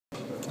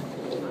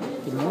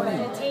Good morning.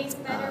 It's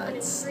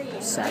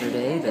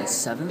Saturday the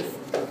 7th,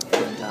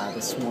 and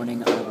this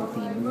morning I will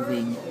be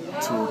moving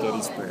to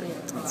Gettysburg.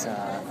 It's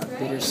a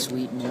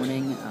bittersweet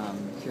morning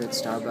here at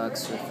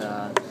Starbucks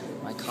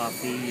with my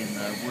coffee and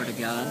the Word of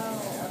God.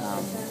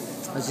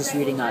 I was just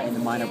reading in the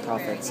Minor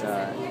Prophets,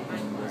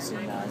 and it was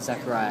in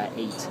Zechariah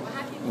 8,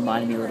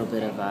 reminding me a little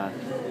bit of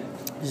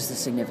just the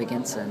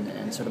significance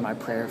and sort of my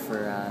prayer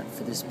for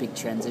this big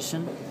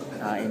transition.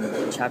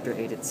 In chapter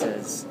 8 it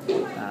says,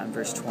 in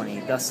verse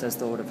 20, "Thus says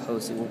the Lord of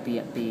hosts, it will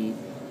be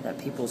that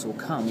peoples will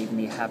come, even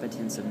the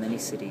inhabitants of many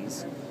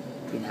cities.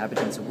 The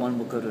inhabitants of one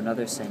will go to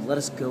another, saying, Let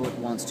us go at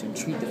once to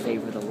entreat the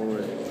favor of the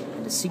Lord,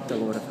 and to seek the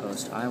Lord of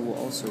hosts. I will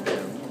also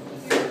go.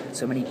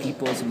 So many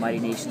peoples and mighty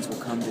nations will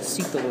come to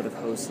seek the Lord of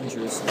hosts in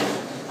Jerusalem,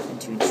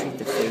 and to entreat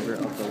the favor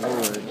of the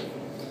Lord.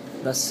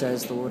 Thus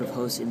says the Lord of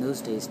hosts, in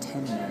those days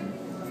 10 men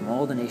from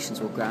all the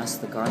nations will grasp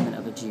the garment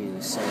of a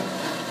Jew, saying,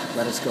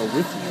 Let us go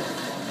with you.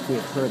 We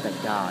have heard that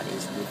God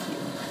is with you."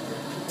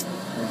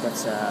 I think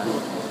that's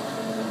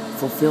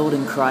fulfilled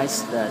in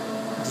Christ, that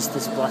just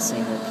this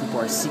blessing that people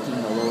are seeking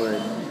the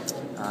Lord,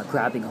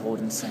 grabbing hold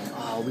and saying,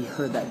 "Oh, we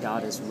heard that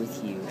God is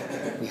with you.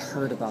 We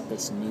heard about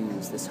this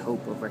news, this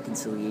hope of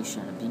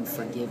reconciliation, of being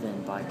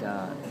forgiven by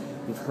God.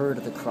 We've heard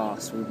of the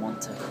cross. We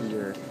want to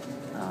hear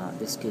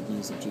this good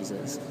news of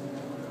Jesus."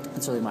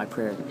 That's really my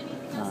prayer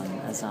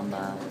as I'm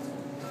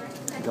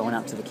going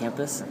out to the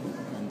campus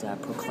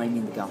and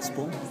proclaiming the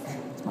gospel.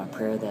 It's my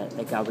prayer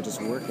that God would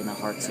just work in the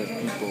hearts of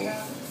people,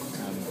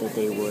 that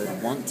they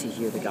would want to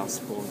hear the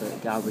gospel,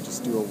 that God would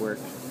just do a work,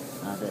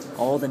 that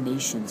all the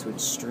nations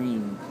would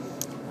stream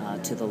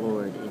to the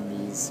Lord in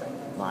these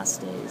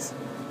last days.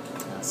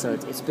 So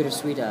it's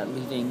bittersweet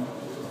leaving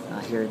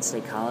here at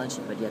State College,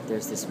 but yet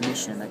there's this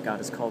mission that God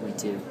has called me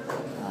to.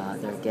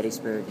 There at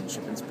Gettysburg and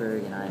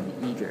Shippensburg, and I'm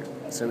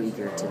so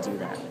eager to do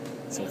that.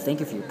 So thank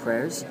you for your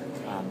prayers.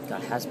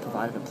 God has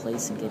provided a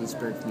place in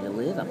Gettysburg for me to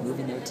live. I'm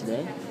moving there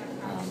today.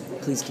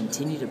 Please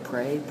continue to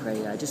pray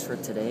just for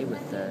today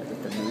with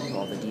the move,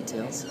 all the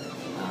details,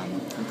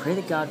 and pray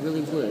that God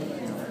really would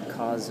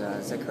cause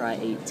Zechariah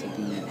 8 to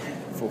be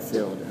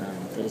fulfilled,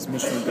 that his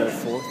mission would go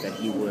forth, that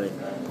he would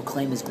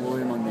proclaim his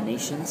glory among the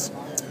nations,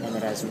 and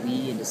that as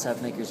we and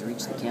DiscipleMakers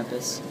reach the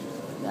campus,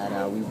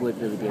 that we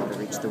would really be able to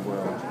reach the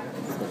world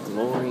for the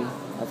glory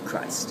of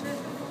Christ.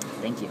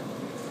 Thank you.